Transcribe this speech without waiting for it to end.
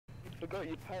forgot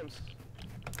your pants.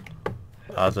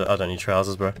 I don't need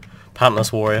trousers, bro.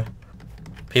 Pantless warrior.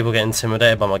 People get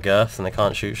intimidated by my girth and they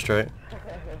can't shoot straight.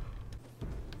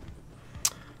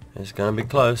 It's gonna be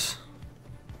close.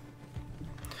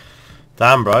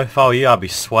 Damn, bro. If I were you, I'd be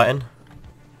sweating.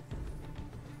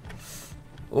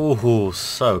 Ooh,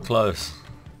 so close.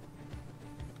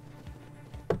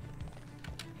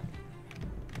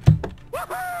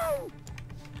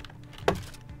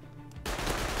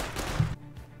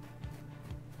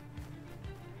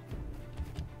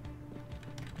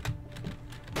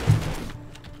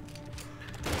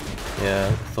 Yeah,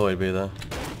 I thought he'd be there.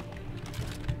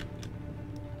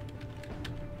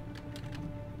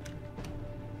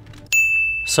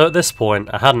 So at this point,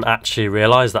 I hadn't actually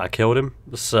realised that I killed him.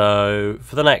 So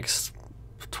for the next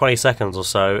 20 seconds or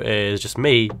so, it is just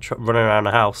me running around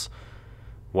the house,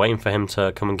 waiting for him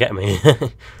to come and get me.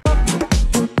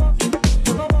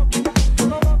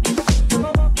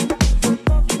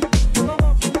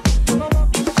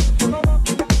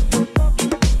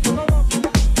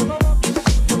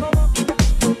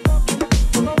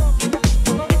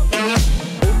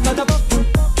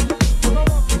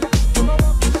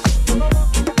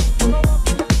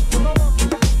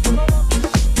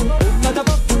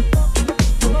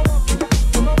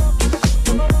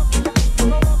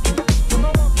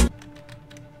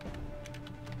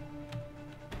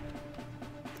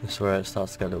 This is where it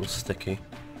starts to get a little sticky.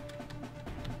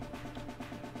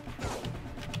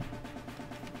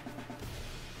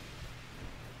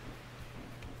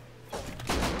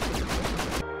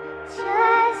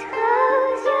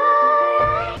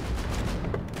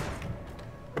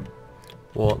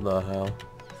 What the hell?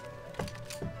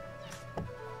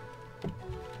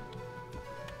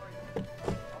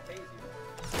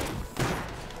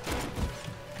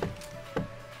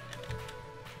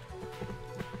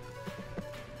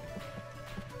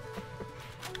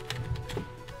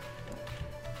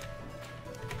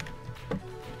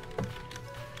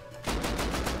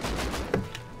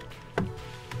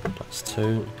 That's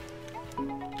two.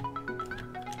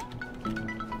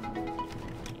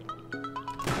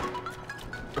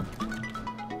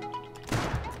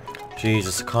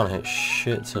 Jesus, I can't hit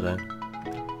shit today.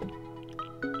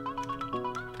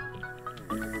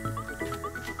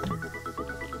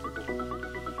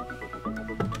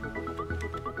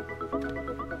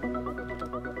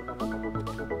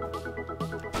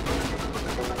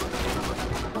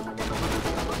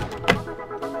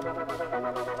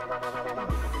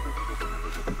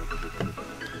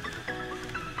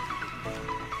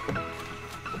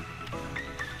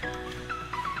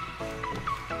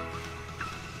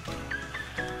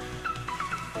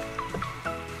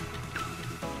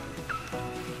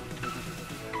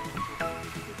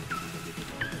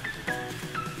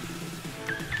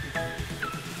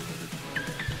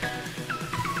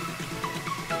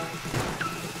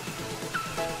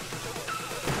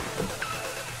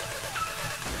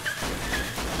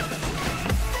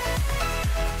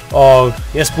 Oh,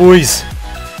 yes boys!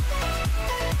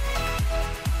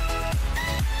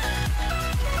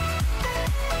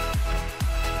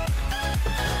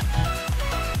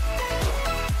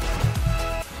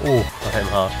 Oh, I hit him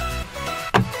hard.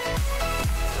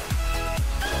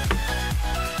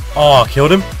 Oh, I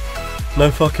killed him? No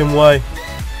fucking way.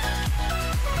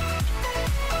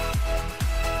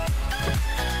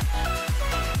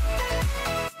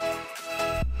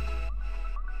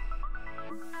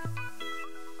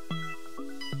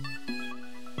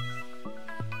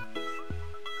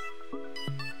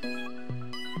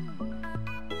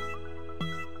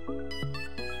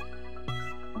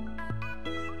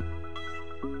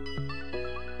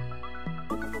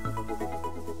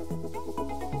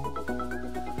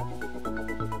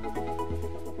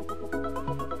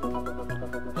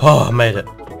 Oh, I made it.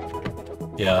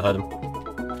 Yeah, I heard him.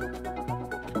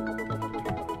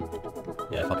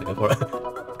 Yeah, fuck it, go for it.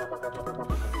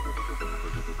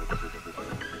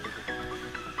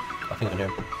 I think I can hear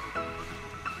him.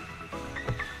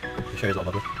 I'm sure he's not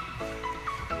above me.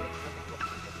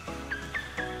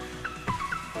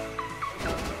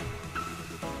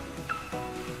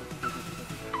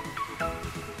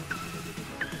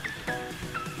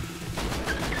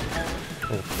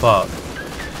 Oh, fuck.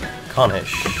 Can't hit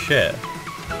shit.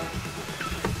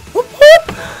 Whoop,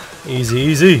 whoop. Easy,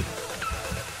 easy.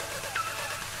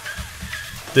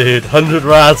 Dude, 100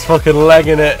 rads fucking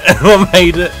legging it. I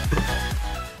made it.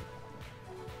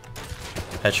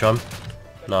 Headshot him.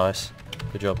 Nice.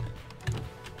 Good job.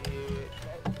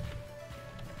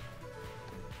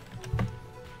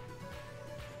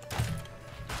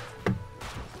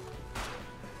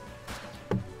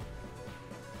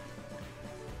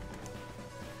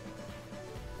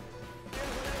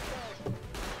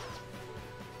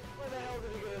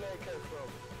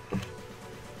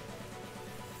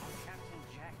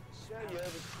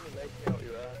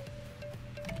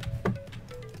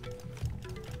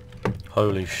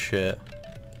 Holy shit.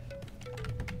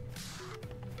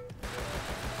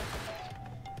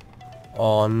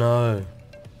 Oh no.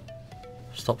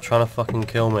 Stop trying to fucking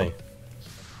kill me.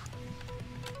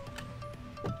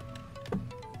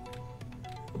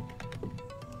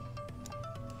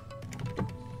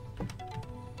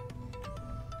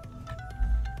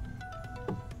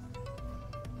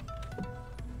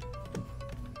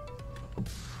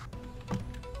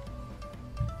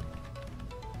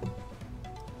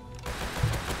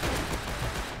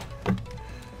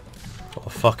 What a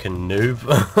fucking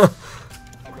noob.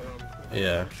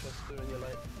 Yeah.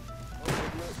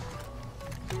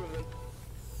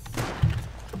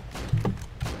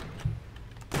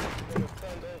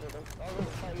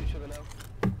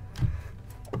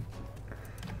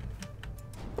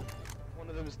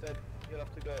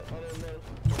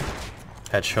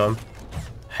 Headshot him.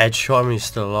 Headshot him, he's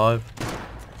still alive.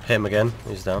 Hit him again,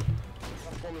 he's down.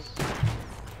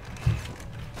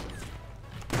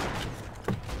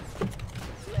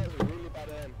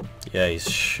 Yeah,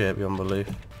 he's shit beyond belief.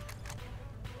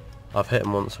 I've hit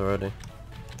him once already.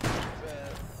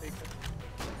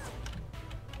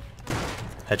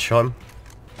 Headshot him.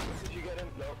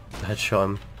 Headshot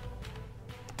him.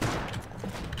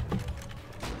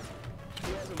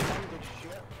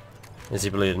 Is he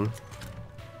bleeding?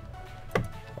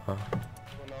 Oh.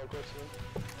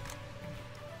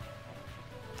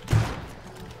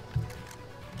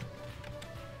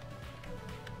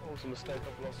 Was a mistake,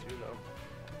 I've lost you now.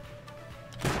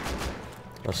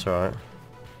 That's alright.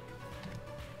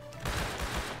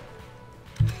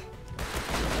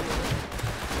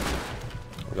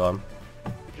 Got him.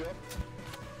 Good job.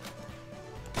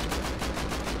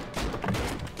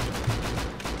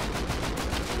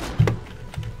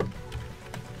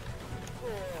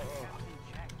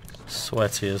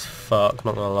 Sweaty as fuck,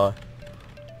 not gonna lie.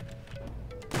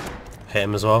 Hit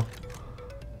him as well.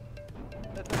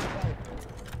 Let them fight.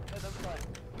 Let them fight.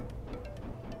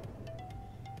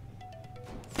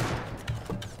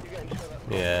 You're getting shot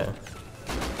at. Yeah.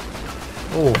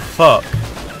 Oh fuck.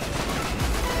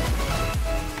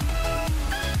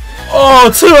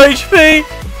 Oh, 2 HP!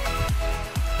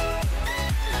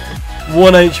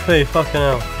 1 HP, fucking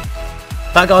hell.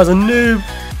 That guy's a noob!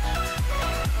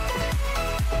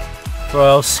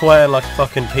 Bro, I was sweating like a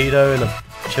fucking pedo in a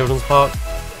children's park.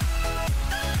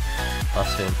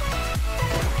 That's him.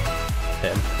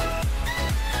 Hit him.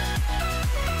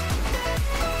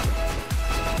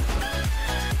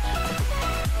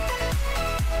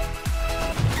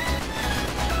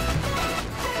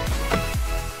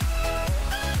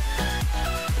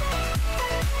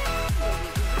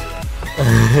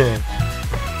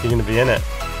 You're gonna be in it.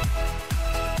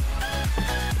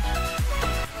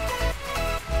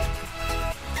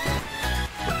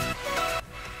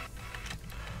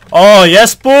 Oh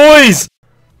yes, boys!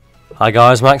 Hi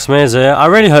guys, Mears here. I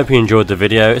really hope you enjoyed the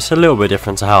video. It's a little bit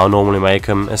different to how I normally make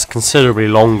them. It's considerably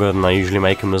longer than I usually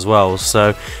make them as well.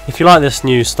 So if you like this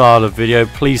new style of video,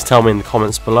 please tell me in the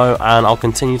comments below and I'll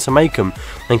continue to make them.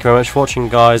 Thank you very much for watching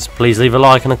guys. Please leave a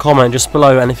like and a comment just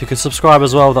below, and if you could subscribe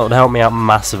as well, that would help me out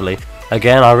massively.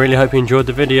 Again, I really hope you enjoyed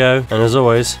the video, and as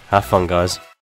always, have fun guys.